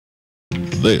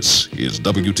This is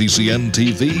WTCN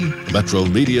TV, Metro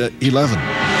Media 11.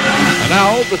 And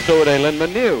now, the Stuart A.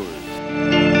 Lindman News.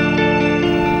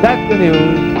 That's the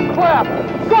news. Clap!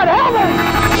 Good heavens!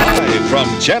 Live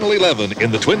from Channel 11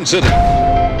 in the Twin Cities.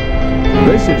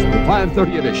 This is the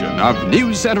 5:30 edition of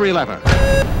News Center 11.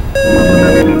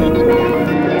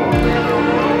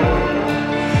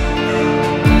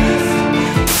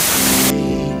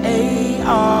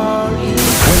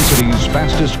 Twin Cities'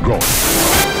 fastest growing.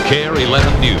 KARE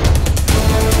 11 News.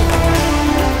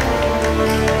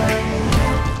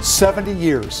 70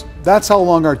 years. That's how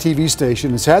long our TV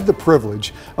station has had the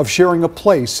privilege of sharing a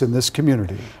place in this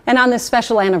community. And on this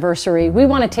special anniversary, we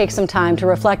want to take some time to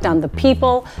reflect on the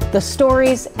people, the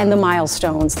stories, and the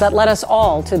milestones that led us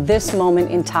all to this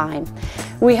moment in time.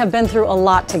 We have been through a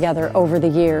lot together over the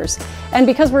years. And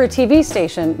because we're a TV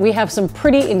station, we have some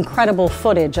pretty incredible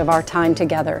footage of our time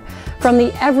together. From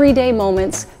the everyday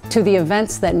moments to the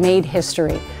events that made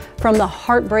history. From the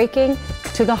heartbreaking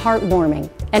to the heartwarming.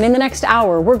 And in the next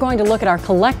hour, we're going to look at our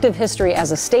collective history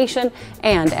as a station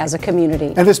and as a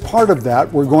community. And as part of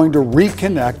that, we're going to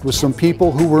reconnect with some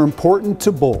people who were important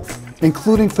to both,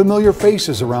 including familiar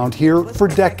faces around here for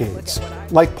decades,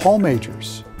 like Paul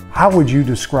Majors. How would you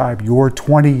describe your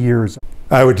 20 years?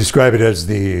 I would describe it as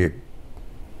the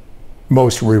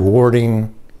most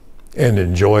rewarding and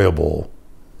enjoyable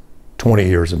 20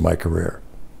 years of my career.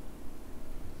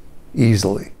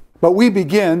 Easily. But we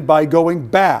begin by going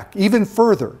back even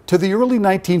further to the early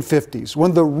 1950s,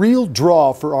 when the real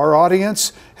draw for our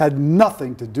audience had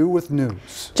nothing to do with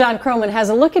news. John Croman has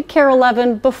a look at KARE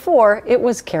 11 before it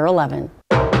was KARE 11.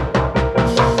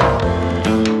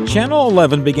 Channel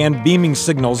 11 began beaming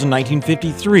signals in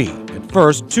 1953. At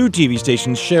first, two TV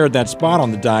stations shared that spot on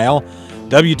the dial.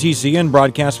 WTCN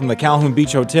broadcast from the Calhoun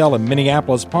Beach Hotel in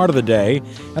Minneapolis part of the day,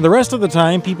 and the rest of the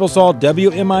time people saw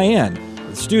WMIN,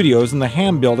 with studios in the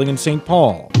Ham Building in St.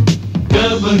 Paul.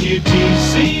 WTCN.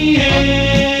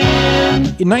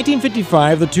 In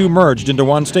 1955, the two merged into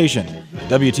one station.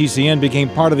 WTCN became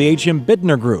part of the H.M.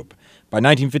 Bittner Group. By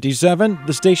 1957,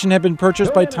 the station had been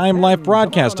purchased by Time Life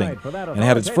Broadcasting and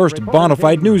had its first bona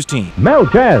fide news team. Mel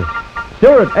Chess,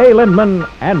 Stuart A. Lindman,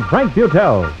 and Frank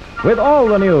Butel, with all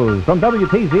the news from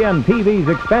WTCN TV's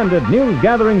expanded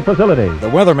news-gathering facility. The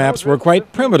weather maps were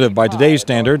quite primitive by today's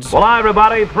standards. Well, hi,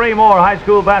 everybody. 3 more high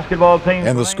school basketball teams.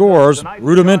 And the scores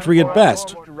rudimentary at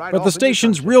best. But the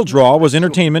station's real draw was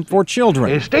entertainment for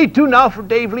children. Stay tuned now for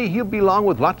Dave Lee. He'll be along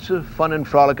with lots of fun and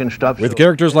frolicking stuff. With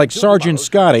characters like Sergeant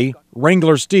Scotty,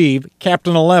 Wrangler Steve,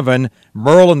 Captain 11,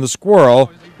 Merle and the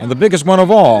Squirrel, and the biggest one of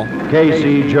all,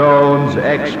 Casey Jones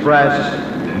Express.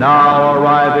 Now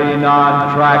arriving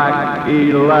on track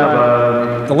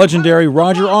 11. The legendary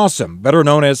Roger Awesome, better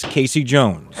known as Casey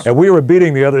Jones. And we were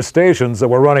beating the other stations that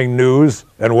were running news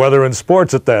and weather and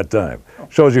sports at that time.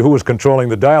 Shows you who was controlling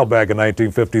the dial back in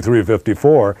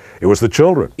 1953-54. It was the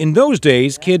children. In those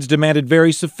days, kids demanded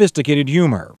very sophisticated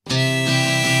humor.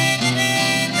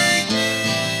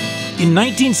 In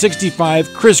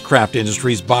 1965, Chris Craft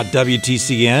Industries bought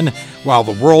WTCN. While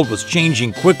the world was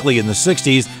changing quickly in the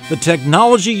 60s, the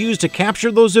technology used to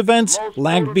capture those events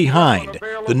lagged behind.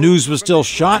 The news was still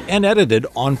shot and edited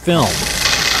on film.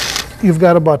 You've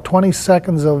got about 20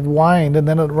 seconds of wind and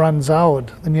then it runs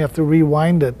out. Then you have to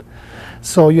rewind it.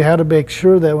 So you had to make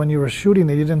sure that when you were shooting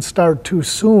it, you didn't start too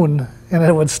soon and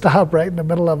it would stop right in the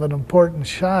middle of an important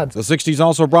shot. The 60s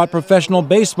also brought professional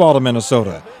baseball to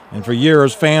Minnesota. And for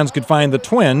years, fans could find the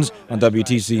Twins on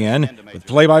WTCN with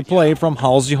play-by-play from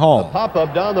Halsey Hall.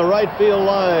 Pop-up down the right field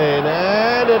line,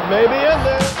 and it may be in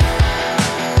there.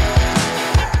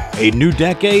 A new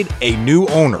decade, a new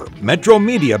owner. Metro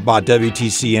Media bought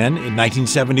WTCN in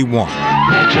 1971.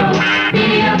 Metro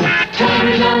Media,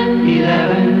 television,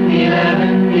 11,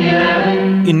 11, 11.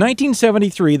 In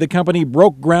 1973, the company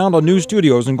broke ground on new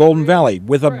studios in Golden Valley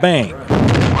with a bang.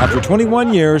 After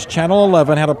 21 years, Channel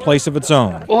 11 had a place of its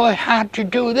own. Boy, how'd you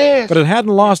do this? But it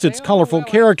hadn't lost its colorful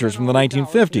characters from the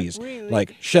 1950s,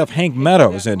 like Chef Hank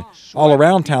Meadows and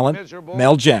all-around talent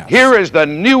Mel Jazz. Here is the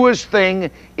newest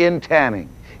thing in tanning.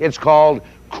 It's called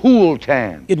Cool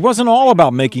Tan. It wasn't all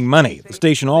about making money. The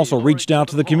station also reached out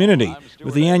to the community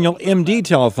with the annual MD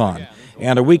Telethon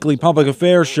and a weekly public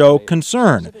affairs show,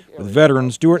 Concern, with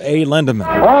veteran Stuart A. Lindemann.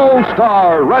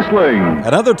 All-Star Wrestling.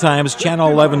 At other times,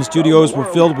 Channel 11 studios were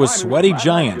filled with sweaty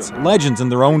giants, legends in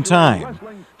their own time.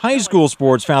 High school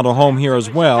sports found a home here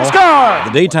as well. Score!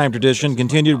 The daytime tradition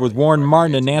continued with Warren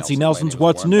Martin and Nancy Nelson's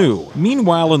What's New.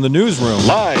 Meanwhile, in the newsroom,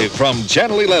 Live from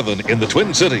Channel 11 in the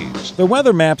Twin Cities. the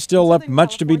weather map still left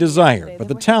much to be desired, but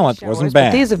the talent wasn't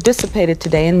bad. These have dissipated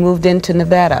today and moved into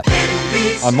Nevada.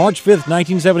 On March 5th,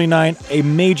 1979, a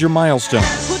major milestone.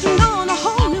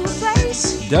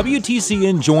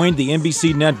 WTCN joined the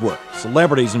NBC network.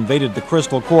 Celebrities invaded the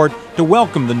Crystal Court to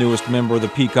welcome the newest member of the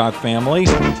Peacock family,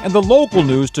 and the local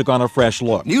news took on a fresh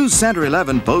look. News Center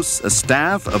 11 boasts a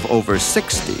staff of over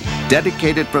 60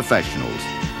 dedicated professionals,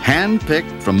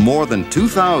 hand-picked from more than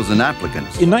 2,000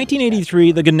 applicants. In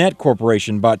 1983, the Gannett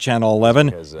Corporation bought Channel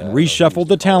 11 and reshuffled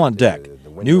the talent deck.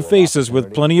 New faces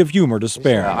with plenty of humor to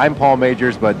spare. I'm Paul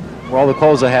Majors, but all the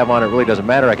clothes I have on, it really doesn't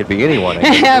matter. I could be anyone.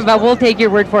 But we'll take your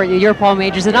word for it. You're Paul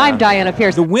Majors, and I'm Diana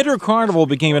Pierce. The Winter Carnival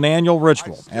became an annual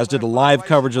ritual, as did a live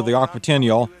coverage of the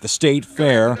Aquatennial, the State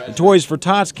Fair, the Toys for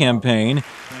Tots campaign,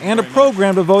 and a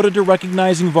program devoted to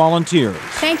recognizing volunteers.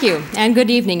 Thank you, and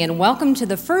good evening, and welcome to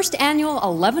the first annual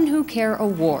 11 Who Care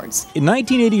Awards. In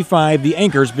 1985, the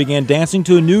anchors began dancing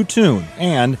to a new tune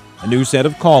and a new set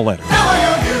of call letters.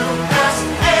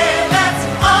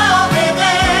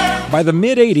 By the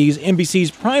mid-'80s,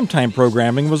 NBC's primetime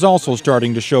programming was also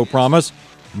starting to show promise,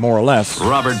 more or less.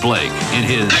 Robert Blake in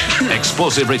his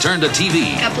explosive return to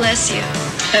TV. God bless you.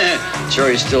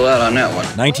 Sure he's still out on that one.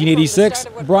 1986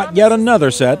 brought yet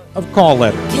another set of call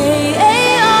letters.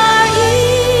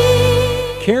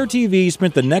 KARE TV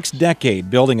spent the next decade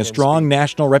building a strong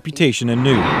national reputation in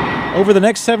news. Over the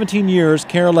next 17 years,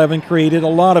 KARE 11 created a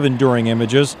lot of enduring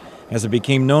images, as it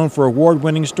became known for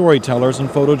award-winning storytellers and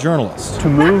photojournalists. To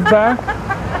move back?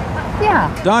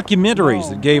 Yeah. Documentaries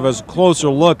that gave us a closer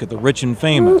look at the rich and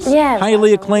famous. Yes.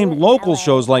 Highly acclaimed local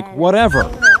shows like Whatever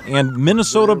and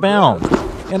Minnesota Bound.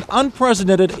 And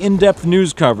unprecedented in-depth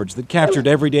news coverage that captured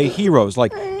everyday heroes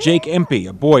like Jake Empey,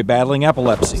 a boy battling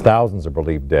epilepsy. Thousands are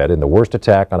believed dead in the worst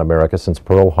attack on America since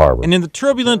Pearl Harbor. And in the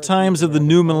turbulent times of the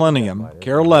new millennium,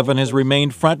 KARE 11 has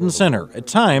remained front and center, at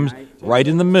times right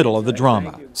in the middle of the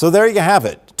drama. So there you have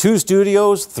it. 2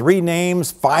 studios, 3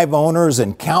 names, 5 owners,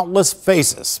 and countless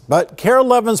faces. But KARE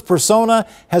 11's persona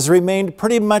has remained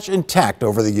pretty much intact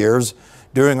over the years,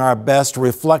 doing our best to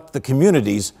reflect the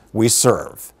communities we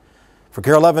serve. For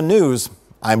KARE 11 News,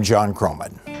 I'm John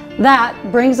Croman. That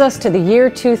brings us to the year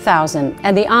 2000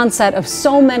 and the onset of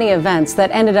so many events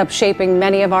that ended up shaping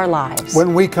many of our lives.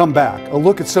 When we come back, a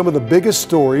look at some of the biggest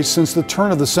stories since the turn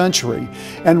of the century,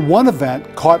 and one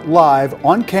event caught live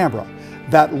on camera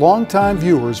that longtime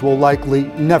viewers will likely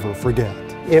never forget.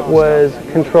 It was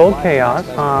controlled chaos.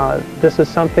 This is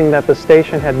something that the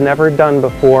station had never done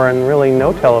before, and really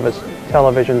no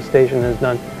television station has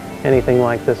done anything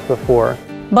like this before.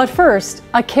 But first,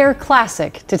 a KARE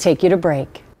classic to take you to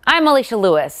break. I'm Alicia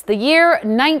Lewis. The year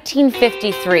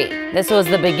 1953. This was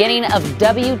the beginning of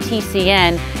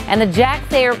WTCN, and the Jack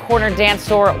Thayer Corner Dance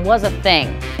Store was a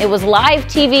thing. It was live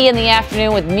TV in the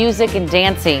afternoon with music and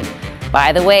dancing.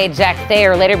 By the way, Jack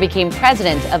Thayer later became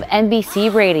president of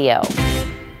NBC Radio.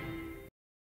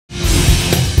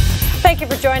 Thank you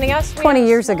for joining us. 20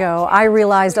 years ago, I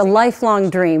realized a lifelong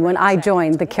dream when I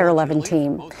joined the KARE 11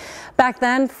 team. Back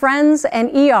then, Friends and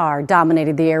ER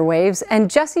dominated the airwaves, and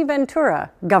Jesse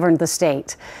Ventura governed the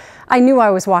state. I knew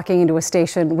I was walking into a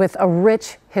station with a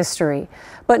rich history,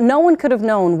 but no one could have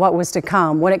known what was to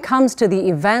come when it comes to the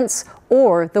events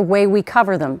or the way we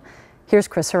cover them. Here's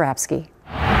Chris Harapsky.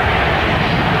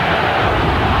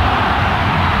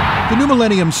 The new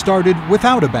millennium started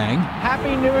without a bang.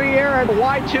 Happy New Year and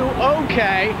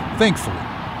Y2OK. Thankfully,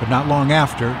 but not long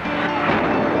after,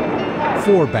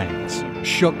 4 bangs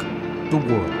shook the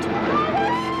world.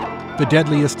 The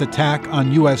deadliest attack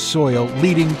on U.S. soil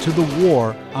leading to the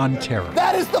war on terror.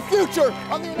 That is the future!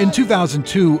 In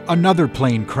 2002, another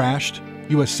plane crashed.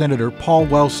 U.S. Senator Paul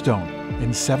Wellstone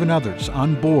and 7 others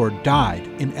on board died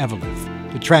in Evelyn.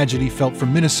 The tragedy felt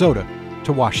from Minnesota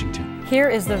to Washington. Here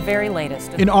is the very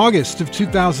latest. In August of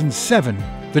 2007,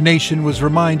 the nation was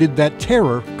reminded that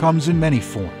terror comes in many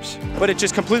forms. But it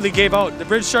just completely gave out. The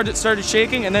bridge started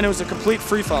shaking, and then it was a complete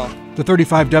free fall. The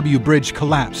 35W bridge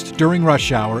collapsed during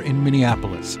rush hour in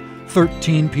Minneapolis.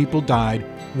 13 people died,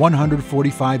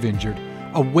 145 injured,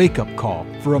 a wake-up call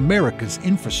for America's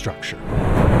infrastructure.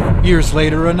 Years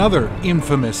later, another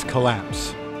infamous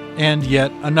collapse, and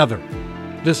yet another.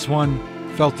 This one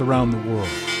felt around the world.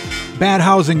 Bad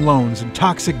housing loans and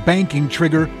toxic banking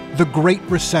trigger the Great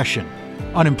Recession.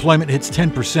 Unemployment hits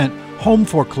 10%, home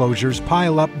foreclosures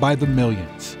pile up by the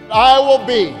millions. I will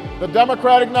be the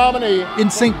Democratic nominee. In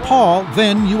St. Paul,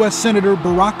 then U.S. Senator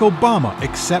Barack Obama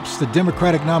accepts the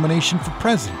Democratic nomination for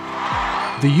president.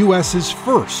 The U.S.'s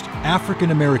first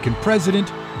African-American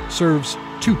president serves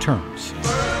 2 terms.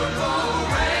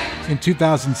 In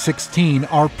 2016,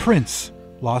 our prince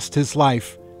lost his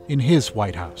life in his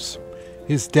White House.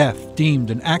 His death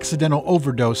deemed an accidental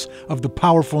overdose of the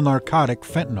powerful narcotic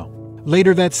fentanyl.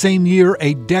 Later that same year,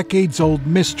 a decades-old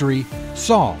mystery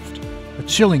solved. A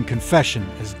chilling confession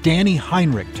as Danny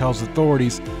Heinrich tells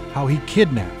authorities how he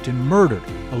kidnapped and murdered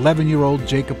 11-year-old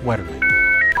Jacob Wetterman.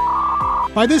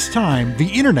 By this time, the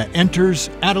internet enters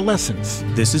adolescence.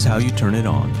 This is how you turn it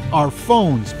on. Our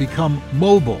phones become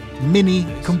mobile, mini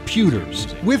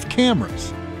computers with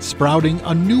cameras, sprouting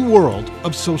a new world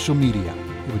of social media.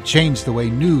 It would change the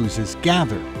way news is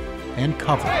gathered and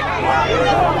covered.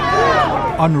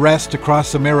 Unrest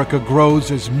across America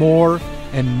grows as more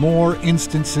and more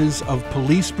instances of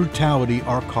police brutality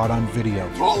are caught on video.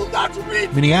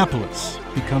 Minneapolis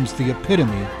becomes the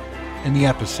epitome and the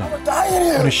epicenter,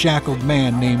 when a shackled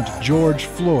man named George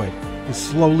Floyd is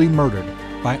slowly murdered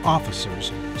by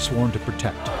officers sworn to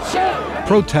protect.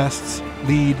 Protests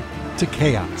lead to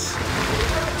chaos.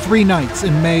 3 nights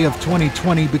in May of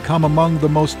 2020 become among the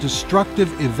most destructive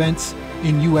events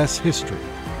in U.S. history.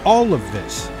 All of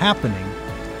this happening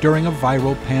during a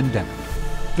viral pandemic.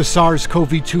 The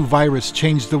SARS-CoV-2 virus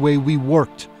changed the way we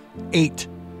worked, ate,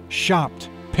 shopped,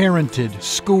 parented,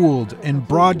 schooled, and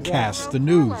broadcast the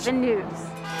news.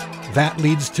 That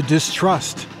leads to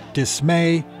distrust,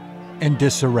 dismay, and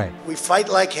disarray. We fight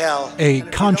like hell. A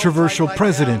controversial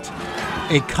president,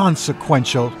 a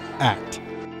consequential act.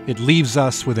 It leaves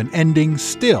us with an ending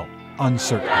still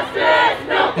uncertain.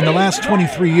 In the last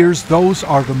 23 years, those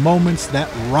are the moments that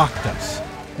rocked us.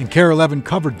 And KARE 11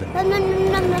 covered them.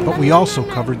 But we also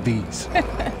covered these.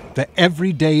 The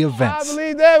everyday events. I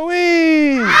believe that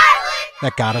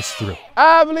that got us through.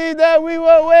 I believe that we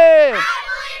will win.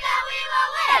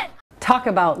 Talk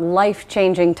about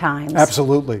life-changing times.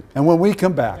 Absolutely. And when we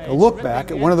come back, a look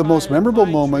back at one of the most memorable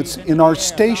moments in our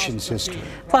station's history.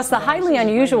 Plus the highly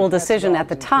unusual decision at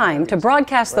the time to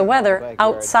broadcast the weather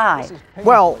outside.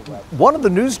 Well, one of the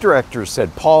news directors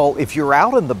said, Paul, if you're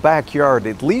out in the backyard,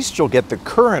 at least you'll get the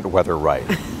current weather right.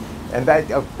 And that,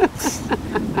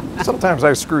 sometimes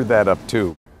I screwed that up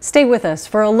too. Stay with us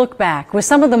for a look back with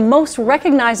some of the most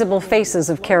recognizable faces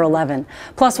of KARE 11,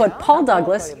 plus what Paul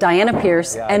Douglas, Diana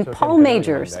Pierce, and Paul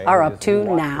Majors are up to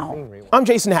now. I'm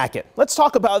Jason Hackett. Let's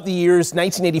talk about the years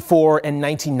 1984 and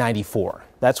 1994.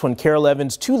 That's when KARE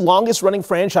 11's 2 longest-running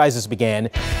franchises began.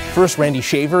 First, Randy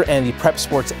Shaver and the Prep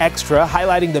Sports Extra,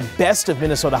 highlighting the best of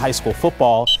Minnesota high school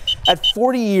football. At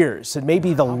 40 years, it may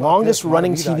be the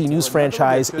longest-running TV news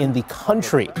franchise in the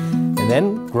country. And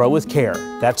then Grow with KARE.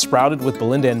 That sprouted with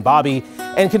Belinda and Bobby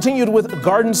and continued with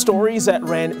Garden Stories that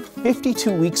ran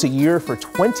 52 weeks a year for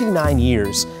 29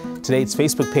 years. Today, its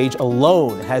Facebook page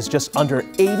alone has just under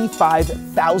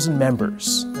 85,000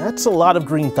 members. That's a lot of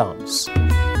green thumbs.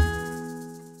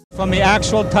 From the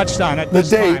actual touchdown at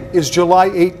this time. The date is July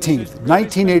 18th,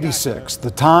 1986.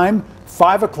 The time,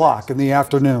 5 o'clock in the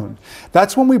afternoon.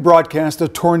 That's when we broadcast a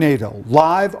tornado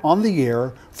live on the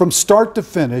air from start to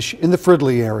finish in the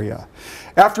Fridley area.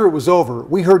 After it was over,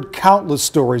 we heard countless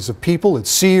stories of people at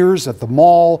Sears, at the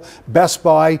mall, Best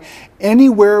Buy,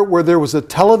 anywhere where there was a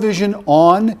television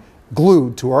on,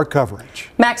 glued to our coverage.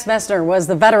 Max Messner was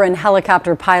the veteran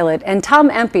helicopter pilot, and Tom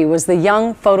Empey was the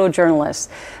young photojournalist.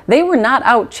 They were not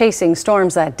out chasing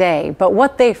storms that day, but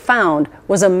what they found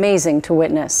was amazing to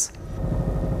witness.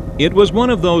 It was one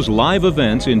of those live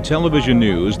events in television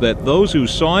news that those who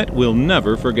saw it will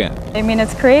never forget. I mean,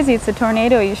 it's crazy. It's a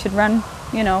tornado. You should run,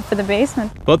 you know, for the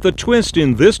basement. But the twist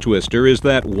in this twister is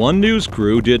that one news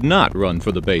crew did not run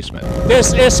for the basement.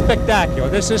 This is spectacular.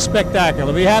 This is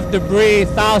spectacular. We have debris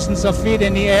thousands of feet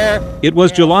in the air. It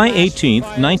was July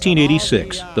 18th,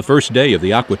 1986, the first day of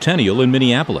the Aquatennial in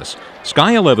Minneapolis.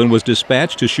 Sky 11 was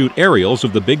dispatched to shoot aerials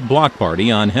of the big block party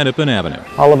on Hennepin Avenue.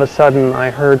 All of a sudden, I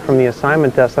heard from the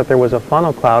assignment desk that there was a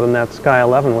funnel cloud and that Sky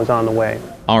 11 was on the way.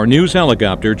 Our news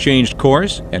helicopter changed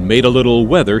course and made a little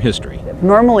weather history.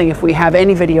 Normally, if we have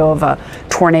any video of a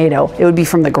tornado, it would be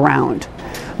from the ground.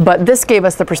 But this gave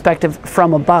us the perspective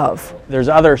from above. There's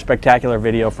other spectacular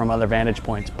video from other vantage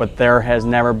points, but there has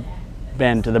never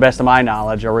been, to the best of my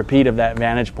knowledge, a repeat of that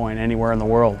vantage point anywhere in the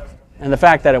world. And the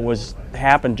fact that it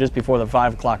happened just before the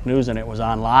 5 o'clock news and it was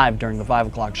on live during the 5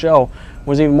 o'clock show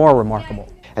was even more remarkable.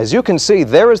 As you can see,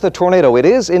 there is the tornado. It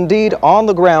is indeed on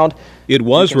the ground. It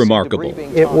was remarkable.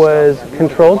 It was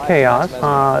controlled chaos.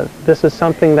 This is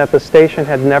something that the station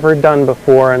had never done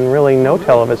before, and really no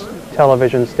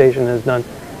television station has done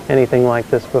anything like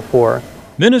this before.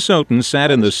 Minnesotans sat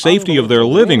in the safety of their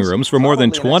living rooms for more than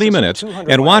 20 minutes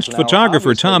and watched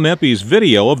photographer Tom Empey's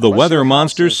video of the weather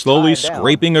monsters slowly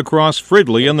scraping across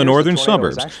Fridley in the northern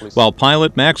suburbs, while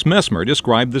pilot Max Messmer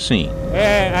described the scene.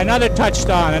 Hey, another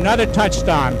touchdown, another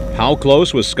touchdown. How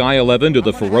close was Sky 11 to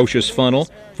the ferocious funnel?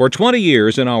 For 20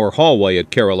 years in our hallway at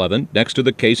KARE 11, next to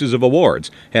the cases of awards,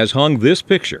 has hung this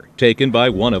picture taken by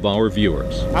one of our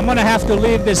viewers. I'm going to have to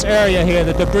leave this area here.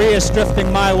 The debris is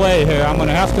drifting my way here. I'm going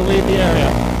to have to leave the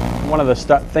area. One of the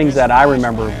things that I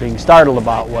remember being startled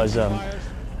about was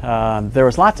there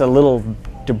was lots of little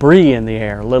debris in the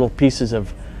air, little pieces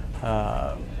of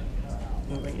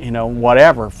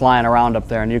whatever flying around up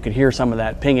there, and you could hear some of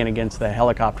that pinging against the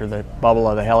helicopter, the bubble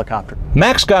of the helicopter.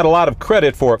 Max got a lot of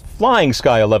credit for flying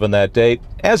Sky 11 that day,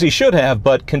 as he should have,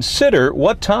 but consider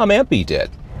what Tom Empey did.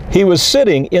 He was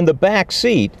sitting in the back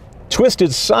seat,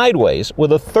 twisted sideways,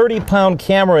 with a 30-pound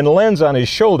camera and lens on his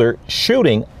shoulder,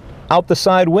 shooting out the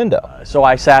side window. So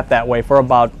I sat that way for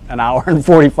about an hour and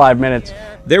 45 minutes.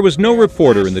 There was no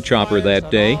reporter in the chopper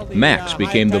that day. Max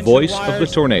became the voice of the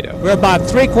tornado. We're about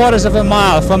 3/4 of a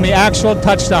mile from the actual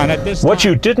touchdown at this time. What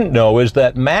you didn't know is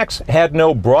that Max had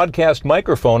no broadcast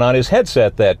microphone on his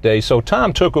headset that day, so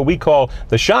Tom took what we call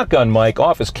the shotgun mic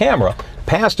off his camera,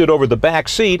 passed it over the back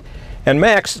seat, and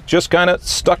Max just kind of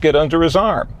stuck it under his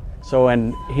arm. So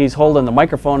when he's holding the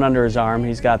microphone under his arm,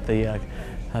 he's got the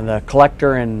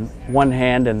collector in one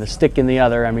hand and the stick in the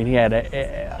other. I mean, he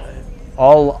had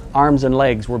all arms and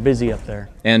legs were busy up there.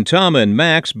 And Tom and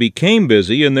Max became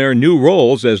busy in their new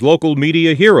roles as local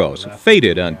media heroes,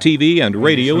 feted on TV and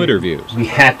radio interviews. We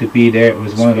had to be there. It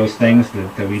was one of those things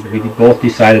that we both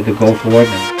decided to go for.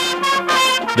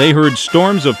 They heard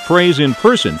storms of praise in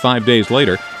person 5 days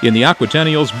later in the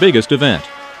Aquatennial's biggest event.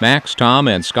 Max, Tom,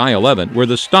 and Sky 11 were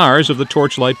the stars of the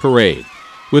Torchlight Parade.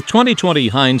 With 20/20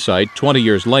 hindsight 20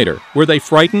 years later, were they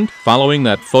frightened following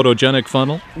that photogenic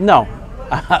funnel? No.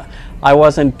 I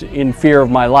wasn't in fear of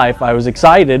my life. I was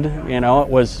excited, it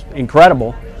was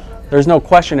incredible. There's no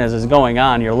question as it's going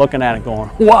on, you're looking at it going,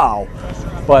 wow.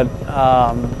 But,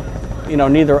 I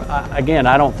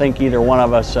don't think either one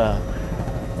of us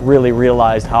really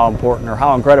realized how important or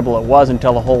how incredible it was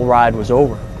until the whole ride was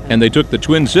over. And they took the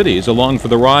Twin Cities along for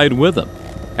the ride with them.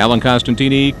 Alan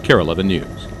Costantini, KARE 11 News.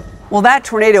 Well, that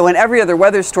tornado and every other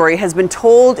weather story has been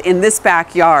told in this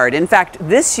backyard. In fact,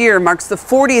 this year marks the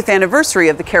 40th anniversary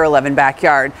of the KARE 11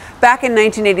 backyard. Back in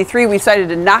 1983, we decided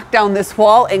to knock down this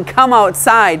wall and come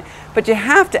outside. But you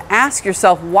have to ask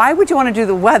yourself, why would you want to do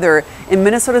the weather in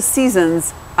Minnesota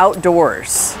seasons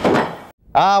outdoors?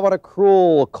 Ah, what a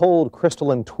cruel, cold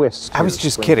crystalline twist. I was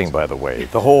just kidding, by the way.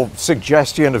 The whole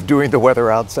suggestion of doing the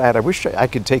weather outside, I wish I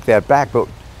could take that back, but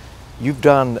you've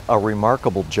done a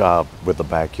remarkable job with the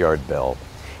backyard, Bill.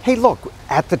 Hey, look,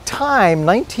 at the time,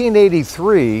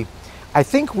 1983, I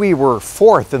think we were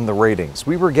 4th in the ratings.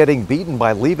 We were getting beaten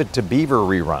by Leave It to Beaver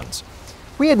reruns.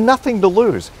 We had nothing to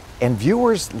lose, and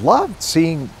viewers loved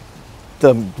seeing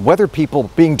the weather people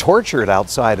being tortured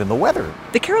outside in the weather.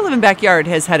 The KARE 11 backyard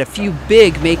has had a few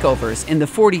big makeovers in the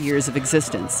 40 years of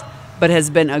existence, but has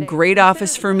been a great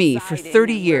office for me for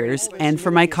 30 years and for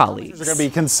my colleagues. They're going to be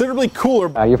considerably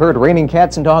cooler. You've heard Raining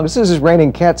Cats and Dogs. This is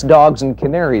Raining Cats, Dogs, and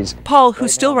Canaries. Paul, who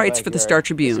still writes for the Star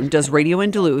Tribune, does radio in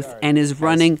Duluth and is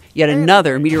running yet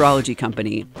another meteorology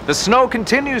company. The snow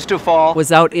continues to fall.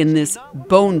 Was out in this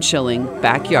bone-chilling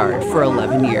backyard for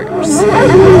 11 years.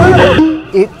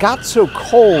 It got so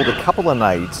cold a couple of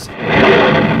nights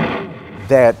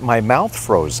that my mouth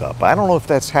froze up. I don't know if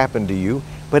that's happened to you,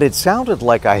 but it sounded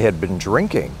like I had been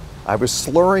drinking. I was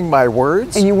slurring my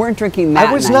words. And you weren't drinking that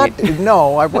I was night.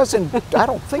 No, I wasn't. I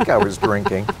don't think I was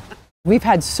drinking. We've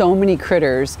had so many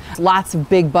critters, lots of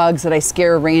big bugs that I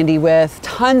scare Randy with,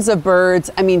 tons of birds.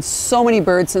 I mean, so many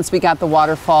birds since we got the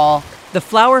waterfall. The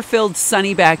flower-filled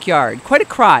sunny backyard, quite a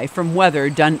cry from weather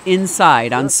done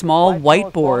inside on small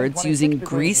white boards using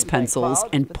grease pencils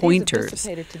and pointers.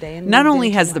 Not only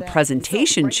has the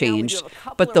presentation changed,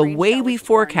 but the way we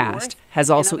forecast has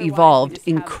also evolved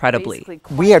incredibly.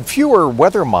 We had fewer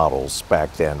weather models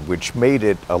back then, which made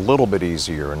it a little bit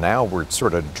easier. Now we're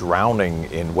sort of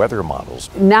drowning in weather models.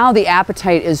 Now the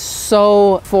appetite is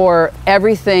so for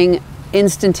everything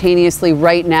instantaneously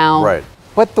right now. Right.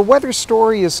 But the weather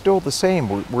story is still the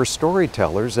same. We're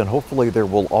storytellers, and hopefully there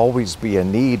will always be a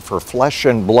need for flesh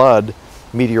and blood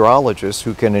meteorologists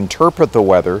who can interpret the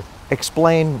weather,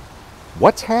 explain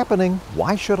what's happening,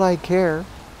 why should I care?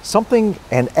 Something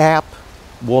an app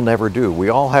will never do. We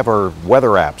all have our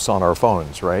weather apps on our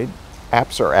phones, right?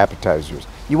 Apps are appetizers.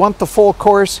 You want the full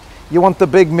course, you want the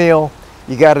big meal,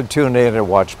 you got to tune in and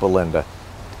watch Belinda.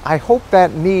 I hope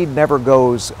that need never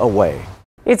goes away.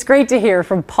 It's great to hear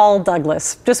from Paul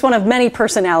Douglas, just one of many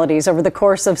personalities over the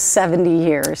course of 70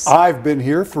 years. I've been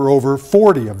here for over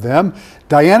 40 of them.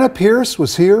 Diana Pierce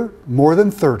was here more than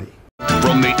 30.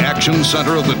 From the action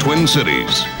center of the Twin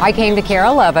Cities, I came to KARE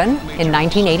 11 in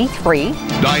 1983.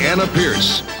 Diana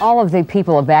Pierce. All of the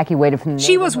people evacuated from the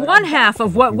She was one half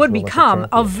of what would become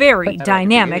a very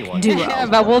dynamic duo. Yeah,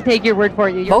 but we'll take your word for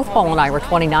it. Both Paul and I were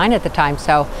 29 at the time,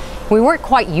 so we weren't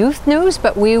quite youth news,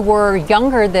 but we were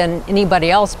younger than anybody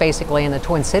else basically in the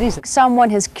Twin Cities.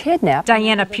 Someone has kidnapped.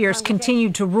 Diana Pierce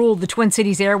continued to rule the Twin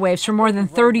Cities airwaves for more than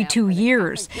 32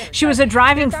 years. She was a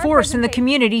driving force in the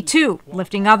community too,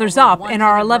 lifting others up in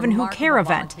our 11 Who Care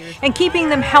event and keeping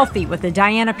them healthy with the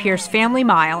Diana Pierce Family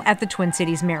Mile at the Twin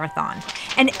Cities Marathon.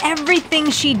 And everything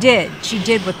she did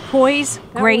with poise,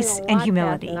 grace, and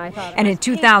humility. And in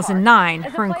 2009,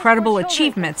 her incredible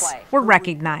achievements were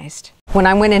recognized. When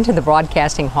I went into the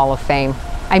Broadcasting Hall of Fame,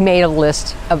 I made a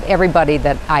list of everybody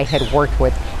that I had worked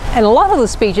with. And a lot of the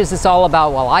speeches, it's all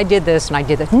about, well, I did this and I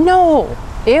did that. No,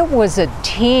 it was a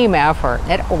team effort.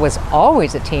 It was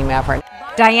always a team effort.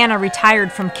 Diana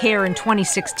retired from KARE in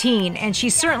 2016, and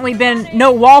she's certainly been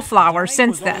no wallflower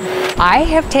since then. I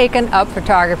have taken up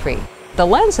photography. The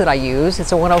lens that I use,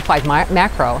 it's a 105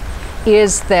 macro,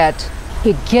 is that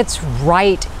it gets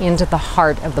right into the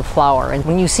heart of the flower. And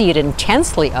when you see it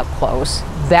intensely up close,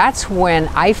 that's when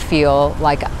I feel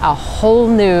like a whole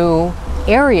new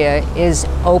area is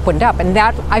opened up. And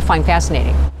that I find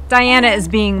fascinating. Diana is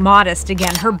being modest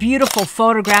again. Her beautiful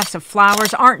photographs of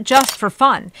flowers aren't just for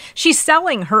fun. She's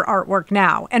selling her artwork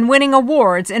now and winning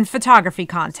awards in photography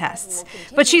contests.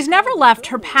 But she's never left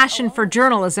her passion for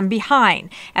journalism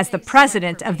behind. As the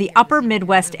president of the Upper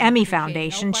Midwest Emmy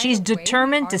Foundation, she's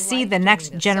determined to see the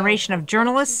next generation of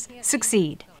journalists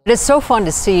succeed. It's so fun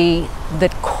to see the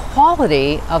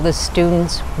quality of the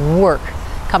students' work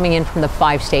coming in from the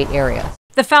 5-state area.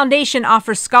 The foundation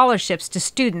offers scholarships to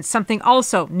students, something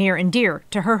also near and dear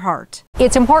to her heart.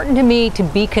 It's important to me to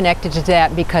be connected to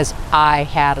that because I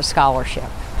had a scholarship.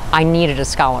 I needed a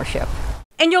scholarship.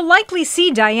 And you'll likely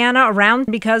see Diana around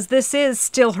because this is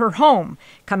still her home.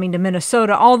 Coming to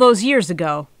Minnesota all those years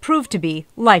ago proved to be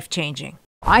life-changing.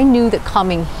 I knew that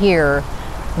coming here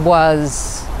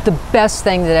was the best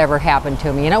thing that ever happened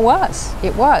to me, and it was.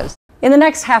 It was. In the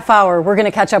next half hour, we're going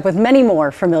to catch up with many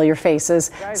more familiar faces,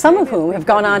 some of whom have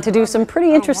gone on to do some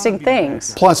pretty interesting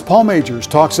things. Plus, Paul Majors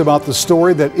talks about the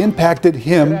story that impacted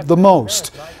him the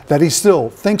most, that he still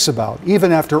thinks about,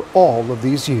 even after all of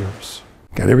these years.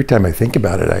 God, every time I think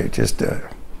about it,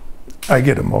 I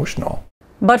get emotional.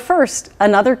 But first,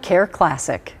 another KARE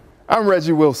classic. I'm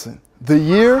Reggie Wilson. The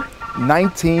year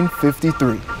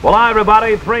 1953. Well, hi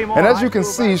everybody, 3 more. And as you can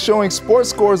see, showing sports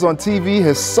scores on TV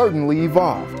has certainly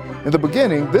evolved. In the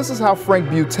beginning, this is how Frank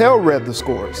Butel read the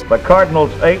scores. The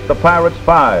Cardinals 8, the Pirates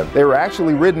 5. They were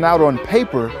actually written out on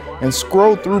paper and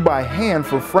scrolled through by hand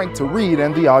for Frank to read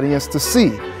and the audience to see.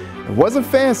 It wasn't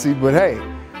fancy, but hey,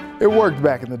 it worked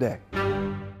back in the day.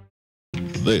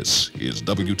 This is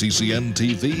WTCN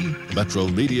TV, Metro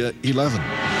Media 11.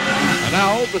 And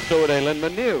now, the Stewart-A.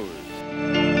 Lindman News.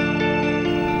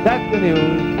 That's the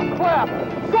news. Clap.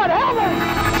 Good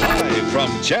heavens! Live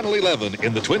from Channel 11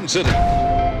 in the Twin Cities.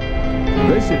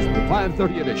 This is the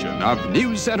 5:30 edition of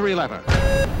News Center 11. Twin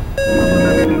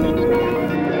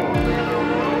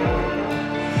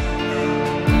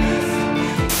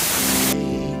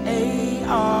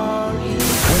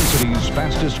Cities'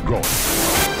 fastest growing.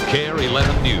 KARE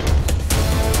 11 News.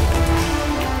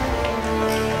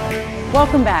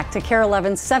 Welcome back to KARE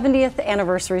 11's 70th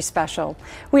anniversary special.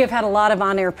 We have had a lot of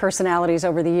on-air personalities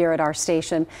over the year at our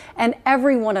station, and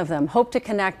every one of them hoped to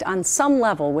connect on some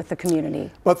level with the community.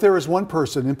 But there is one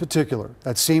person in particular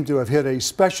that seemed to have hit a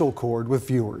special chord with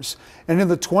viewers. And in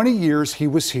the 20 years he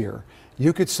was here,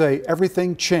 you could say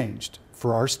everything changed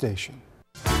for our station.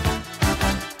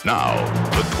 Now,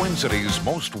 the Twin Cities'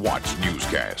 most watched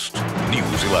newscast,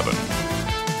 News 11.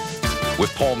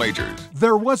 With Paul Majors.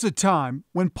 There was a time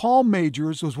when Paul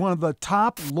Majors was one of the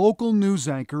top local news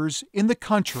anchors in the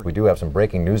country. We do have some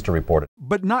breaking news to report.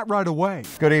 But not right away.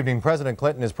 Good evening. President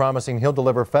Clinton is promising he'll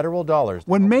deliver federal dollars.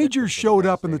 When Majors showed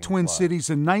up in the Twin Cities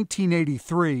in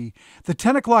 1983, the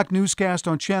 10 o'clock newscast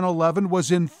on Channel 11 was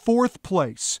in 4th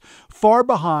place, far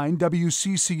behind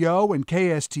WCCO and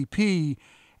KSTP,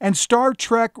 and Star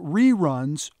Trek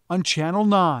reruns on Channel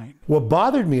 9. What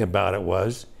bothered me about it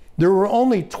was there were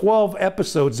only 12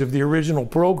 episodes of the original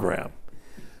program.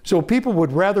 So people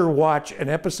would rather watch an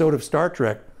episode of Star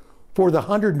Trek for the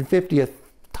 150th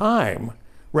time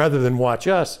rather than watch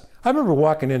us. I remember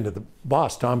walking into the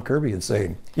boss, Tom Kirby, and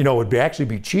saying, you know, it would actually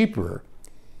be cheaper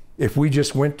if we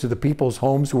just went to the people's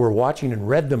homes who were watching and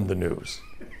read them the news.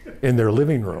 in their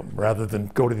living room rather than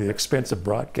go to the expense of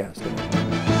broadcasting.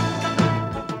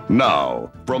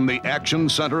 Now, from the action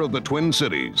center of the Twin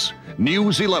Cities,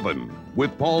 News 11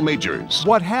 with Paul Majors.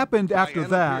 What happened after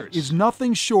that is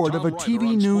nothing short of a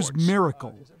TV news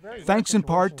miracle. Thanks in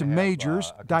part to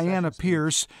Majors, Diana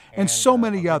Pierce, and so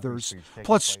many others,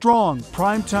 plus strong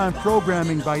primetime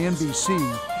programming by NBC,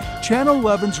 Channel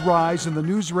 11's rise in the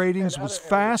news ratings was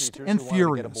fast and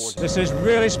furious. This is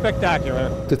really spectacular.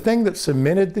 The thing that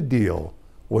cemented the deal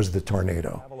was the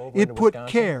tornado. It put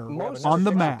KARE on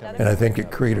the map. And I think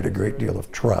it created a great deal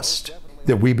of trust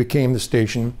that we became the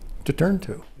station to turn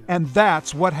to. And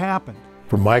that's what happened.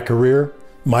 For my career,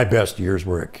 my best years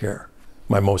were at KARE.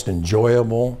 My most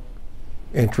enjoyable,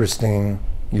 interesting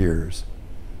years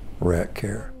were at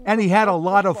KARE. And he had a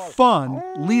lot of fun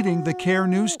leading the KARE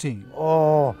news team.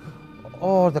 Oh,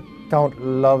 the Count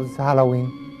loves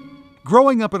Halloween.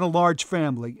 Growing up in a large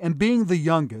family and being the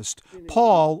youngest,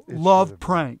 Paul loved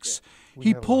pranks.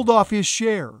 He pulled off his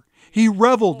share. He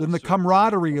reveled in the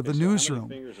camaraderie of the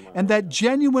newsroom, and that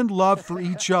genuine love for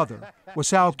each other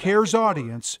was how KARE's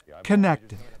audience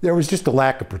connected. There was just a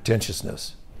lack of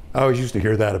pretentiousness. I always used to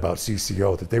hear that about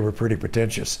CCO, that they were pretty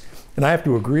pretentious, and I have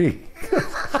to agree.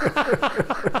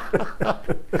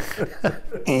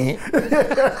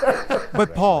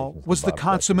 But Paul was the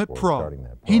consummate pro.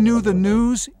 He knew the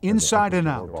news inside and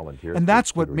out, and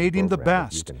that's what made him the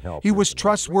best. He was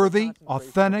trustworthy,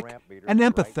 authentic, and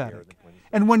empathetic.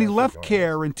 And when he left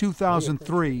KARE in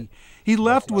 2003, he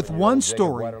left with one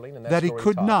story that he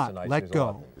could not let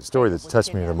go. The story that's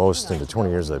touched me the most in the 20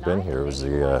 years I've been here was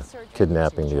the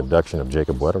kidnapping, the abduction of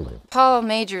Jacob Wetterling. Paul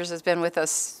Majors has been with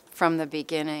us from the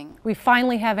beginning. We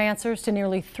finally have answers to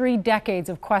nearly 3 decades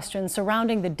of questions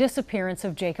surrounding the disappearance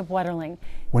of Jacob Wetterling.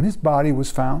 When his body was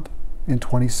found in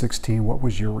 2016, what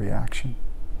was your reaction?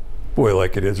 Boy,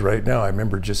 like it is right now. I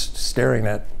remember just staring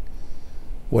at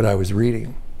what I was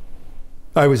reading.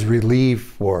 I was relieved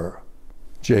for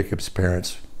Jacob's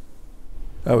parents.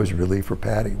 I was relieved for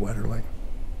Patty Wetterling,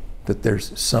 that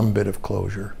there's some bit of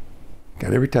closure.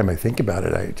 God, every time I think about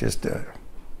it,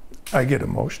 I get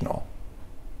emotional.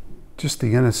 Just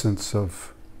the innocence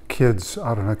of kids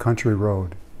out on a country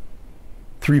road.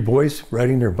 3 boys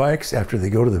riding their bikes after they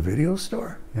go to the video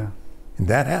store. Yeah. And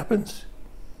that happens.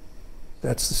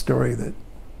 That's the story that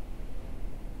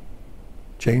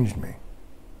changed me.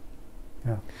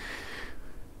 Yeah.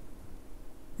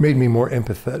 Made me more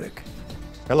empathetic.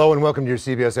 Hello and welcome to your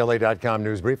CBSLA.com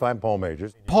news brief. I'm Paul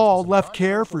Majors. Paul left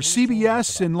KARE for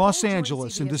CBS in Los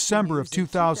Angeles in December of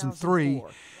 2003.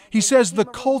 He says the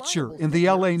culture in the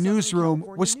LA newsroom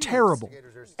was terrible.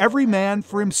 Every man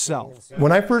for himself.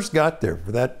 When I first got there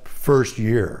for that first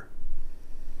year,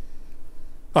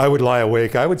 I would lie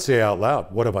awake. I would say out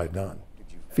loud, what have I done?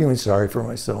 Feeling sorry for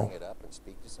myself.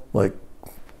 Like,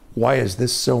 why is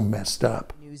this so messed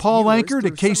up? Paul anchored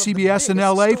at KCBS in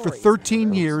LA for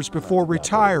 13 years before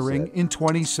retiring in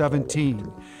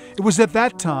 2017. It was at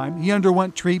that time he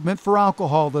underwent treatment for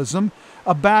alcoholism,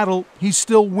 a battle he's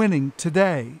still winning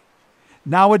today.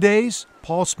 Nowadays,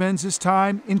 Paul spends his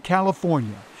time in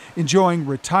California, enjoying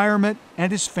retirement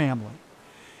and his family.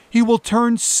 He will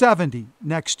turn 70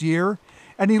 next year,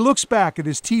 and he looks back at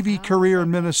his TV career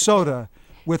in Minnesota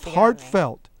with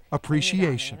heartfelt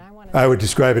appreciation. I would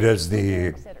describe it as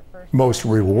the most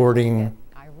rewarding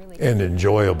and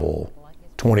enjoyable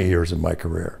 20 years of my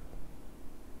career.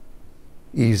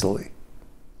 Easily.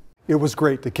 It was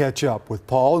great to catch up with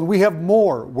Paul, and we have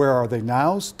more Where Are They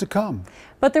Nows to come.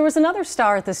 But there was another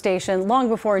star at the station long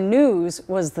before news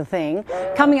was the thing.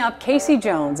 Coming up, Casey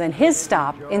Jones and his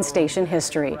stop in station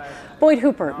history. Boyd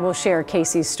Hooper will share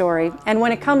Casey's story, and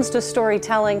when it comes to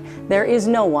storytelling, there is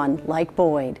no one like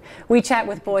Boyd. We chat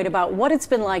with Boyd about what it's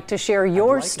been like to share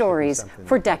your stories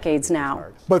for decades now.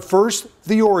 But first,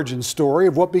 the origin story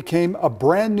of what became a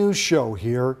brand new show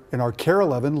here in our KARE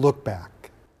 11 Look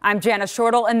Back. I'm Janice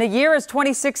Shortle, and the year is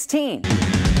 2016.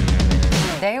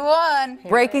 Day one.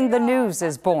 Breaking the News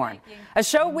is born, a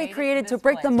show we created to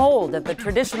break the mold of the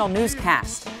traditional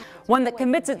newscast, one that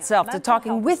commits itself to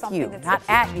talking with you, not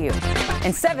at you.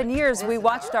 In 7 years, we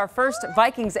watched our first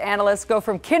Vikings analysts go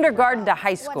from kindergarten to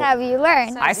high school. What have you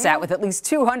learned? I sat with at least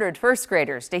 200 first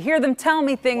graders to hear them tell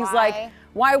me things like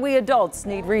why we adults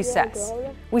need recess.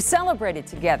 We celebrated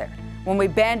together when we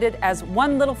banded as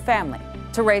one little family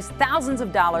to raise thousands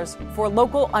of dollars for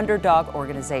local underdog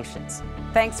organizations.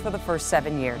 Thanks for the first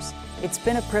 7 years. It's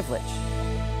been a privilege.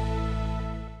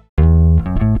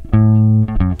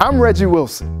 I'm Reggie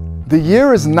Wilson. The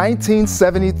year is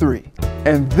 1973,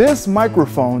 and this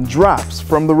microphone drops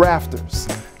from the rafters.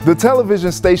 The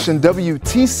television station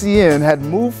WTCN had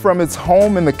moved from its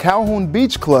home in the Calhoun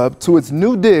Beach Club to its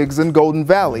new digs in Golden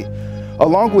Valley.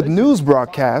 Along with news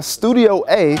broadcasts, Studio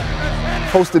A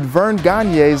hosted Vern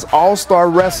Gagne's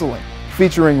All-Star Wrestling,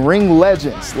 featuring ring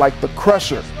legends like the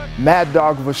Crusher, Mad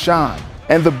Dog Vachon,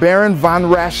 and the Baron von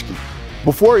Raschke.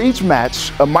 Before each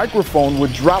match, a microphone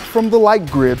would drop from the light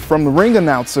grid from the ring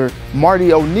announcer,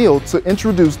 Marty O'Neill, to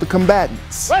introduce the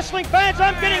combatants. Wrestling fans,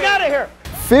 I'm getting out of here.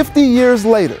 50 years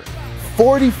later,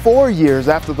 44 years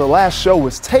after the last show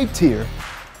was taped here,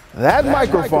 that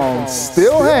microphone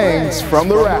still hangs from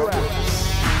the rafters.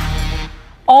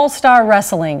 All-Star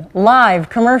Wrestling, live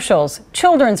commercials,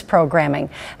 children's programming.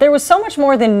 There was so much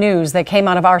more than news that came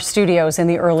out of our studios in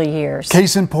the early years.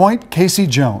 Case in point, Casey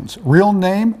Jones. Real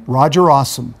name, Roger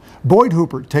Awesome. Boyd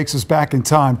Hooper takes us back in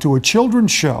time to a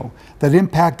children's show that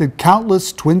impacted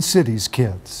countless Twin Cities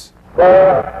kids.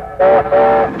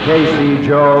 Casey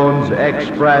Jones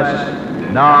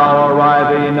Express now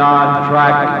arriving on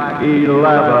track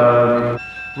 11.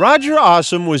 Roger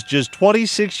Awesome was just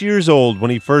 26 years old when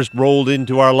he first rolled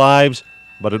into our lives,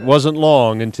 but it wasn't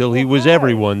long until he was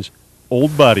everyone's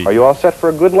old buddy. Are you all set for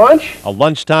a good lunch? A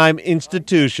lunchtime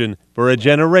institution for a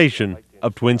generation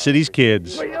of Twin Cities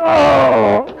kids.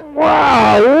 Oh,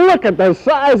 wow, look at the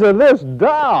size of this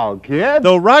dog, kid.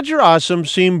 Though Roger Awesome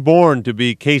seemed born to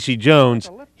be Casey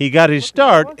Jones, he got his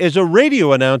start as a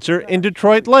radio announcer in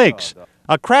Detroit Lakes,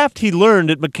 a craft he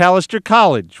learned at Macalester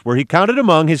College, where he counted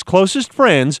among his closest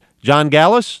friends John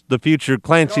Gallus, the future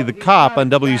Clancy the Cop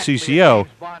on WCCO,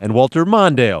 and Walter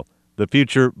Mondale, the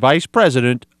future Vice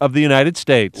President of the United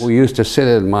States. We used to sit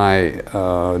in my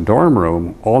dorm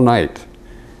room all night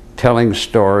telling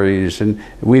stories, and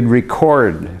we'd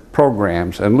record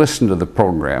programs and listen to the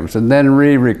programs and then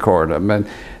re-record them. And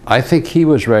I think he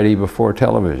was ready before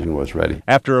television was ready.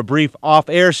 After a brief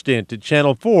off-air stint at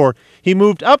Channel 4, he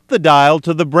moved up the dial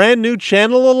to the brand new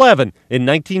Channel 11 in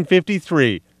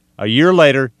 1953. A year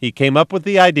later, he came up with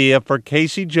the idea for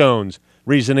Casey Jones,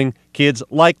 reasoning kids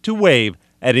like to wave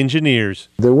at engineers.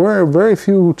 There were very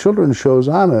few children's shows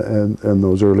on in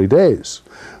those early days,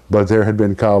 but there had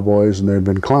been cowboys and there had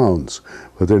been clowns,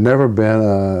 but there had never been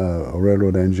a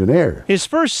railroad engineer. His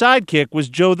first sidekick was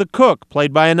Joe the Cook,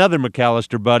 played by another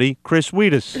McAllister buddy, Chris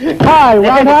Wheatus. Hi,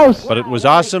 Roundhouse! But it was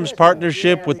Awesome's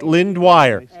partnership with Lynn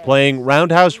Dwyer, playing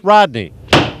Roundhouse Rodney,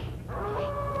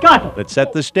 that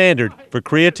set the standard for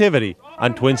creativity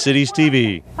on Twin Cities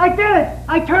TV. I did it!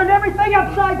 I turned everything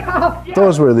upside down!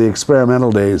 Those were the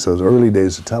experimental days, those early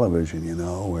days of television, you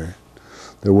know, where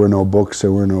there were no books,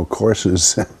 there were no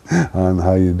courses on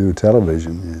how you do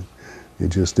television. You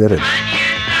just did it.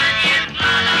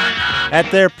 At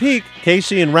their peak,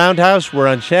 Casey and Roundhouse were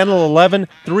on Channel 11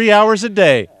 3 hours a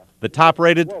day. The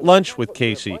top-rated Lunch with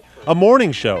Casey, a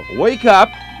morning show. Wake up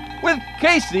with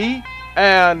Casey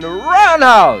and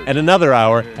Roundhouse. And another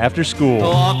hour after school.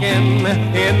 Walking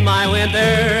in my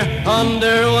winter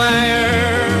underwear.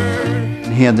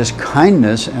 He had this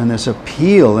kindness and this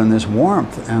appeal and this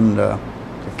warmth, and the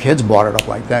kids bought it up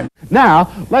like that. Now,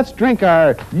 let's drink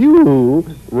our you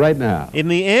right now. In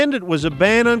the end, it was a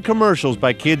ban on commercials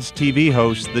by kids' TV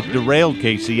hosts that derailed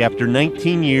Casey after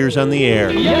 19 years on the air.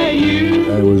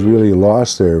 I was really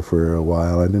lost there for a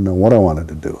while. I didn't know what I wanted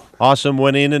to do. Awesome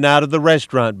went in and out of the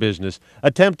restaurant business,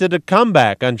 attempted a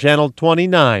comeback on Channel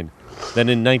 29. Then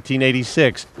in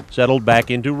 1986, settled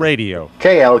back into radio.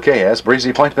 KLKS,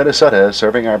 Breezy Point, Minnesota,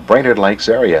 serving our Brainerd Lakes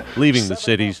area. Leaving the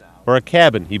cities for a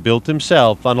cabin he built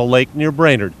himself on a lake near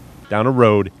Brainerd, down a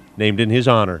road named in his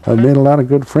honor. I've made a lot of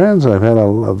good friends. I've had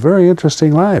a very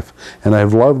interesting life, and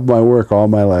I've loved my work all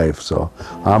my life, so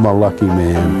I'm a lucky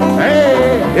man.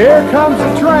 Hey, here comes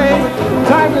the train.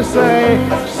 Time to say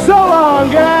so long,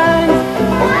 gang.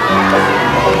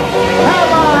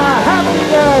 Have a happy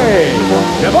day.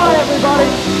 Goodbye, everybody.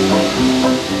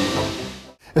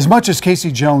 As much as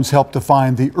Casey Jones helped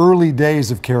define the early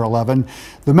days of KARE 11,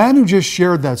 the man who just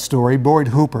shared that story, Boyd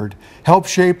Hooper, helped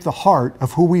shape the heart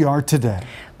of who we are today.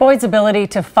 Boyd's ability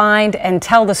to find and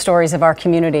tell the stories of our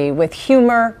community with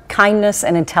humor, kindness,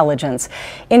 and intelligence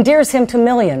endears him to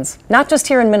millions, not just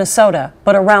here in Minnesota,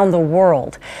 but around the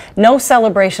world. No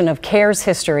celebration of KARE's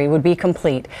history would be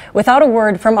complete without a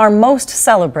word from our most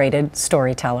celebrated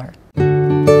storyteller.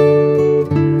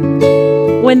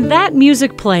 When that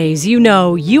music plays, you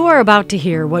know you are about to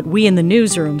hear what we in the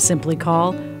newsroom simply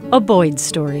call a Boyd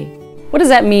story. What does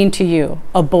that mean to you,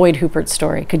 a Boyd Hooper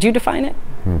story? Could you define it?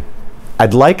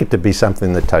 I'd like it to be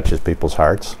something that touches people's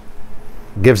hearts,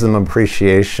 gives them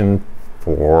appreciation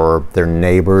for their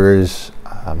neighbors,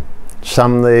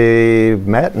 some they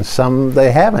met and some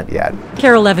they haven't yet.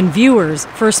 KARE 11 viewers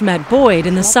first met Boyd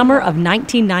in the summer of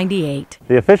 1998.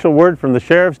 The official word from the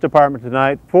Sheriff's Department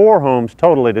tonight, 4 homes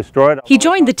totally destroyed. He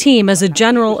joined the team as a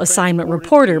general assignment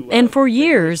reporter and for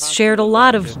years shared a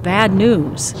lot of bad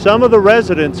news. Some of the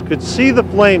residents could see the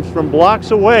flames from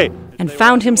blocks away. And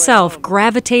found himself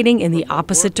gravitating in the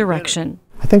opposite direction.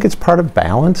 I think it's part of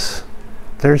balance.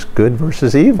 There's good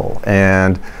versus evil.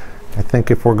 And I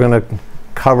think if we're going to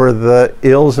cover the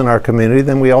ills in our community,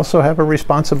 then we also have a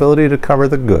responsibility to cover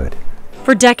the good.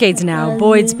 For decades now,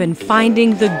 Boyd's been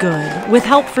finding the good with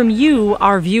help from you,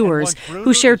 our viewers,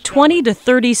 who share 20 to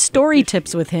 30 story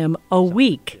tips with him a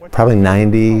week. Probably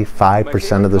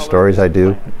 95% of the stories I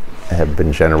do have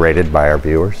been generated by our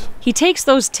viewers. He takes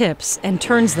those tips and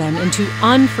turns them into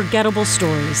unforgettable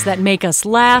stories that make us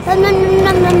laugh.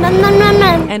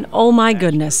 And oh my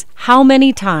goodness, how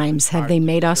many times have they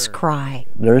made us cry?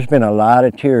 There's been a lot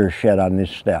of tears shed on these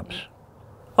steps.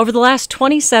 Over the last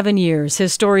 27 years,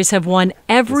 his stories have won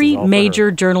every major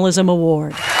journalism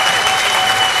award.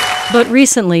 But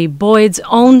recently, Boyd's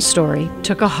own story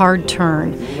took a hard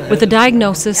turn with a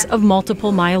diagnosis of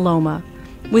multiple myeloma.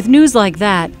 With news like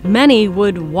that, many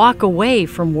would walk away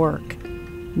from work.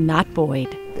 Not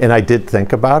Boyd. And I did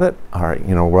think about it. All right,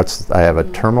 you know, I have a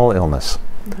terminal illness.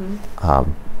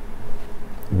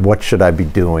 What should I be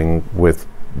doing with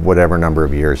whatever number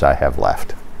of years I have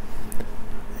left?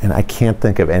 And I can't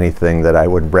think of anything that I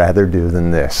would rather do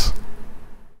than this.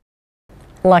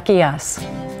 Lucky us.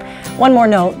 One more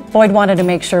note, Boyd wanted to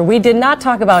make sure we did not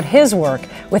talk about his work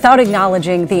without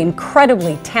acknowledging the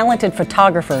incredibly talented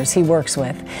photographers he works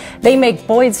with. They make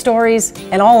Boyd's stories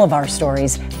and all of our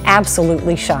stories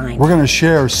absolutely shine. We're going to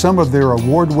share some of their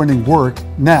award-winning work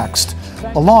next,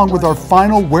 along with our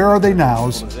final Where Are They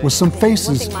Nows with some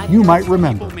faces you might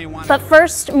remember. But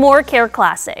first, more KARE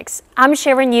classics. I'm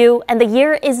Sharon Yu, and the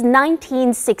year is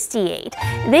 1968.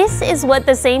 This is what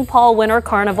the St. Paul Winter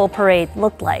Carnival Parade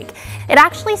looked like. It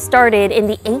actually started in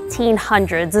the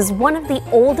 1800s as one of the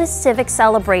oldest civic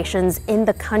celebrations in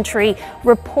the country,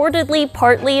 reportedly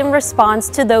partly in response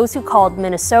to those who called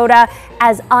Minnesota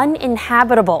as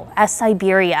uninhabitable as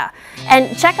Siberia.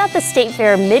 And check out the State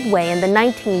Fair Midway in the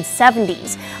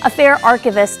 1970s. A fair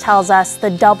archivist tells us the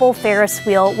double Ferris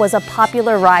wheel was a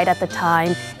popular ride at the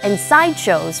time, and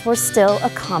sideshows were still a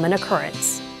common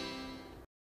occurrence.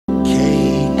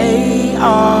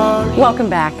 Welcome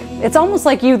back. It's almost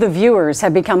like you, the viewers,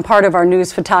 have become part of our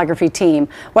news photography team,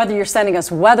 whether you're sending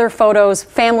us weather photos,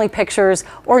 family pictures,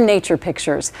 or nature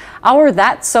pictures. Our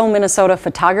That's So Minnesota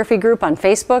photography group on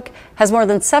Facebook has more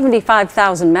than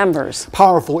 75,000 members.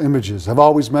 Powerful images have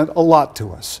always meant a lot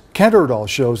to us. Kent Erdahl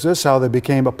shows us how they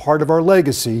became a part of our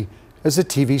legacy as a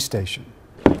TV station.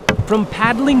 From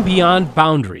paddling beyond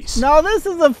boundaries. Now this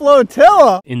is a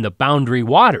flotilla! In the boundary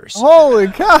waters. Holy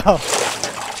cow!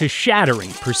 To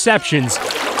shattering perceptions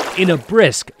in a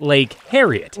brisk Lake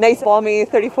Harriet. Nice balmy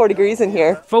 34 degrees in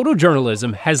here.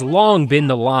 Photojournalism has long been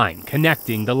the line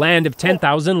connecting the land of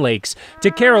 10,000 lakes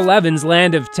to KARE 11's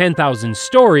land of 10,000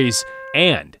 stories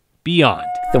and beyond.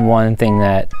 The one thing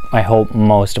that I hope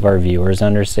most of our viewers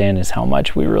understand is how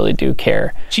much we really do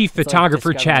care. Chief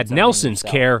photographer Chad Nelson's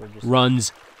KARE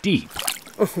runs deep.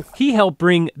 He helped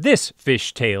bring this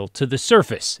fishtail to the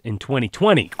surface in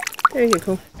 2020. There you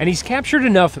go. And he's captured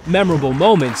enough memorable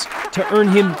moments to earn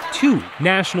him 2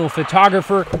 National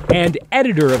Photographer and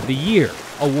Editor of the Year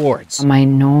awards. My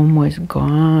gnome was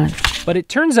gone. But it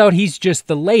turns out he's just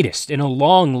the latest in a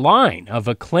long line of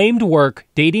acclaimed work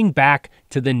dating back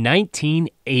to the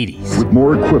 1980s. With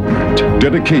more equipment,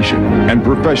 dedication, and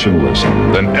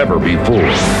professionalism than ever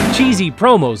before. Cheesy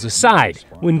promos aside,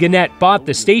 when Gannett bought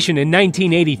the station in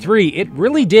 1983, it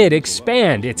really did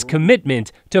expand its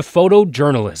commitment to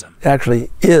photojournalism. It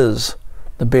actually is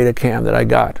the Betacam that I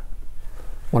got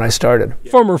when I started.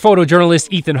 Former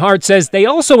photojournalist Ethan Hart says they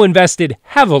also invested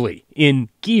heavily in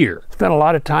gear. Spent a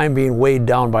lot of time being weighed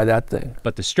down by that thing.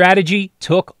 But the strategy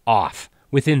took off.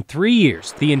 Within 3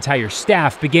 years, the entire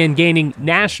staff began gaining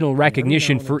national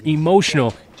recognition for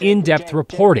emotional, in-depth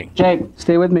reporting. Jake,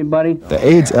 stay with me, buddy. The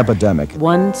AIDS epidemic.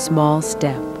 One small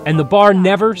step. And the bar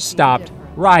never stopped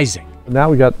rising. Now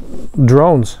we got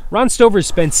drones. Ron Stover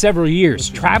spent several years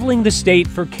traveling the state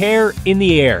for KARE in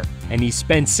the air, and he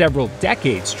spent several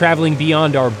decades traveling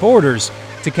beyond our borders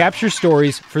to capture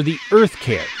stories for the Earth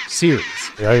KARE series.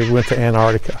 I went to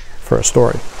Antarctica for a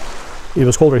story. It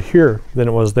was colder here than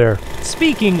it was there.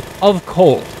 Speaking of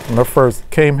cold. When I first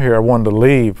came here, I wanted to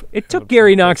leave. It took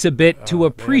Gary Knox a bit to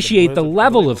appreciate the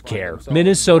level of care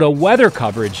Minnesota weather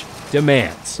coverage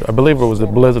demands. I believe it was a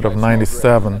blizzard of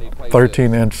 97,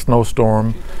 13-inch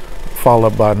snowstorm,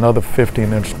 followed by another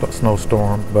 15-inch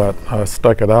snowstorm, but I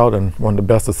stuck it out, and one of the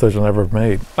best decisions I ever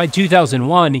made. By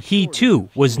 2001, he too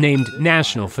was named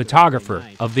National Photographer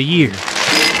of the Year,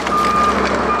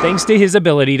 thanks to his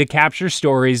ability to capture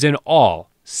stories in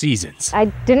all seasons. I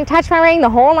didn't touch my ring the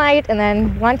whole night, and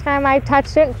then one time I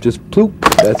touched it. Just ploop,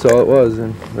 that's all it was,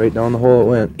 and right down the hole it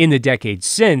went. In the decades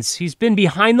since, he's been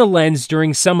behind the lens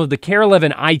during some of the KARE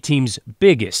 11 I-Team's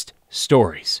biggest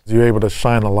stories. You're able to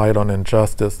shine a light on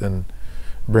injustice and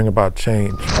bring about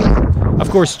change. Of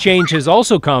course, change has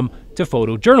also come to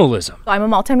photojournalism. I'm a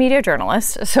multimedia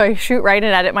journalist, so I shoot, write,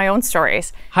 and edit my own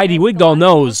stories. Heidi Wigdahl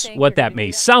knows what that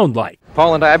may sound like.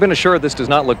 Paul and I've been assured this does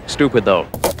not look stupid, though.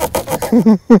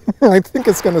 I think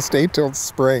it's going to stay till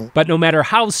spring. But no matter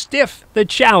how stiff the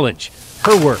challenge,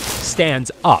 her work stands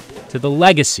up to the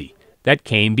legacy that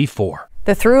came before.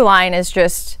 The through line is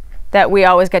just that we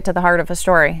always get to the heart of a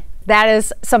story. That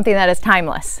is something that is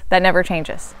timeless, that never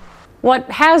changes.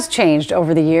 What has changed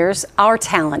over the years? Our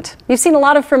talent. You've seen a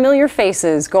lot of familiar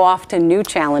faces go off to new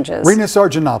challenges. Rena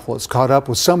Sargentopoulos caught up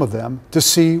with some of them to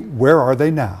see where are they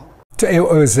now. It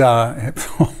was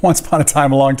once upon a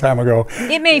time, a long time ago.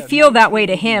 It may feel that way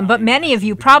to him, but many of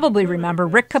you probably remember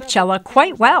Rick Capcella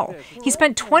quite well. He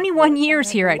spent 21 years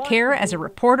here at KARE as a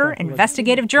reporter,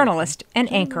 investigative journalist,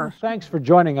 and anchor. Thanks for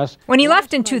joining us. When he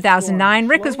left in 2009,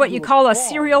 Rick was what you call a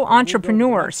serial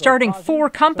entrepreneur, starting 4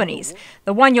 companies.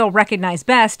 The one you'll recognize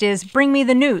best is Bring Me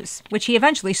the News, which he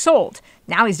eventually sold.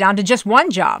 Now he's down to just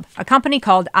one job, a company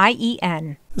called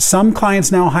IEN. Some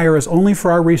clients now hire us only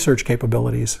for our research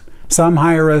capabilities. Some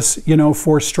hire us,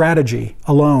 for strategy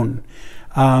alone.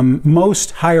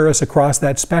 Most hire us across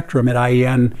that spectrum at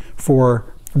IEN for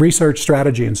research,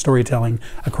 strategy, and storytelling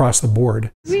across the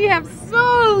board. We have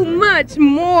so much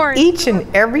more. Each and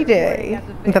every day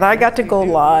that I got to go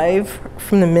live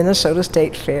from the Minnesota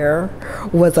State Fair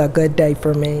was a good day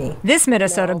for me. This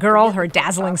Minnesota girl, her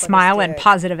dazzling smile and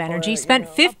positive energy, spent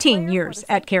 15 years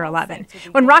at KARE 11.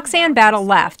 When Roxanne Battle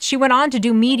left, she went on to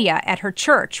do media at her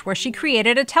church, where she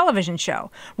created a television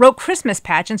show, wrote Christmas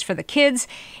pageants for the kids,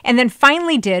 and then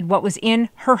finally did what was in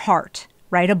her heart: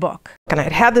 write a book. And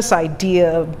I'd had this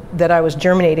idea that I was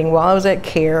germinating while I was at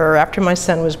KARE, after my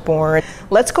son was born.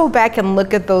 Let's go back and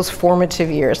look at those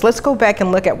formative years. Let's go back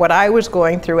and look at what I was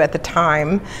going through at the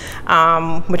time,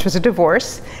 which was a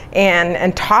divorce,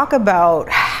 and talk about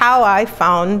how I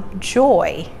found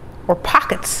joy, or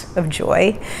pockets of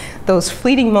joy, those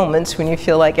fleeting moments when you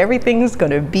feel like everything's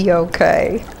going to be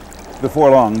okay.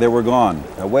 Before long, they were gone,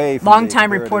 away from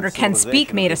Longtime reporter Ken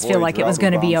Speake made us feel like it was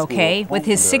going to be okay, with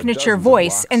his signature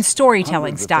voice and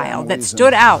storytelling style that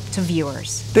stood out to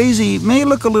viewers. Daisy may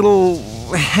look a little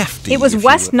hefty. It was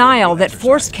West Nile that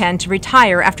forced Ken to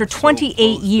retire after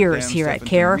 28 years here at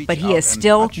KARE, but he is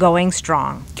still going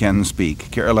strong. Ken Speake,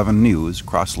 KARE 11 News,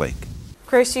 Cross Lake.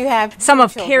 Chris, you have some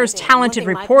of KARE's talented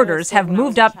reporters have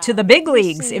moved up to the big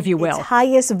leagues, if you will.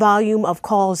 Highest volume of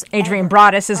calls. Adrienne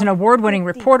Broaddus is an award-winning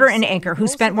reporter and anchor who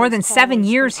spent more than 7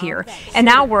 years here and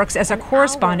now works as a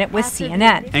correspondent with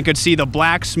CNN. And could see the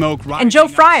black smoke. And Joe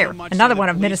Fryer, another one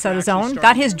of Minnesota's own,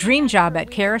 got his dream job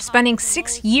at KARE, spending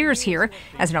 6 years here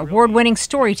as an award-winning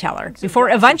storyteller before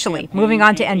eventually moving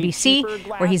on to NBC,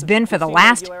 where he's been for the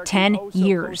last 10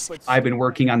 years. I've been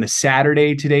working on the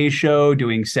Saturday Today show,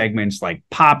 doing segments like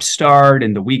Pop Start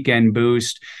and the Weekend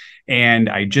Boost. And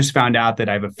I just found out that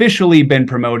I've officially been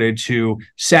promoted to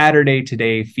Saturday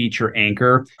Today feature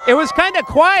anchor. It was kind of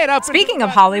quiet up. Speaking of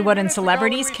Hollywood and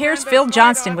celebrities, KARE's Phil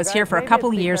Johnston was here for a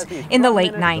couple years in the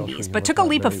late 90s, but took a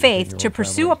leap of faith to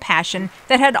pursue a passion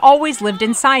that had always lived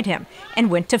inside him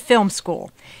and went to film school.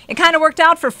 It kind of worked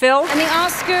out for Phil. And the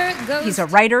Oscar goes. He's a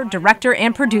writer, director,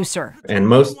 and producer. And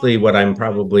mostly what I'm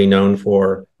probably known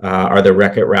for are the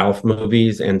Wreck-It Ralph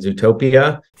movies and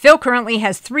Zootopia. Phil currently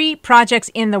has 3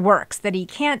 projects in the works that he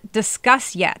can't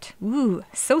discuss yet. Ooh,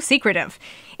 so secretive.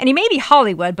 And he may be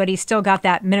Hollywood, but he's still got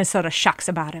that Minnesota shucks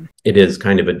about him. It is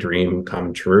kind of a dream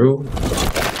come true.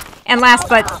 And last,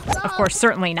 but of course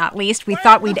certainly not least, we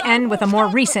thought we'd end with a more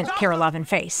recent KARE 11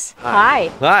 face.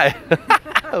 Hi. Hi.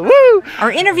 Woo!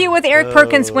 Our interview with Eric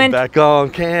Perkins went back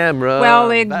on camera.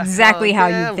 Well, exactly how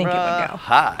you'd think it would go.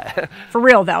 Hi. For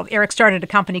real though, Eric started a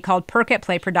company called Perk at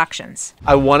Play Productions.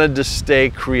 I wanted to stay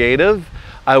creative.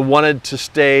 I wanted to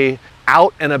stay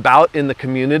out and about in the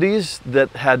communities that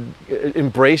had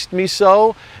embraced me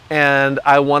so, and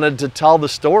I wanted to tell the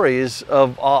stories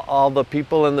of all the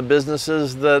people and the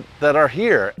businesses that are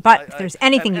here. But if there's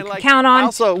anything you can count on,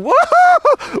 also, woo,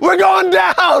 we're going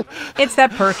down! It's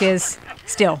that Perk is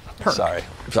still Perk. Sorry.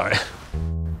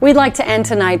 We'd like to end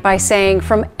tonight by saying,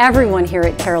 from everyone here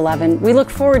at KARE 11, we look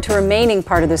forward to remaining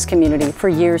part of this community for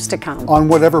years to come. On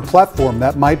whatever platform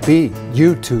that might be,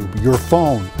 YouTube, your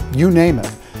phone, you name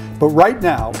it. But right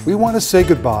now, we want to say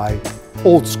goodbye,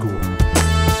 old school.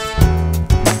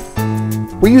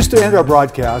 We used to end our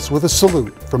broadcasts with a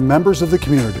salute from members of the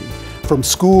community, from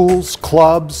schools,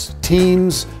 clubs,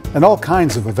 teams, and all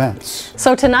kinds of events.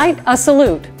 So tonight, a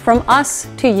salute from us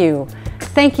to you.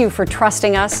 Thank you for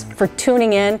trusting us, for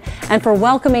tuning in, and for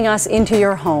welcoming us into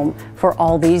your home for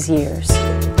all these years.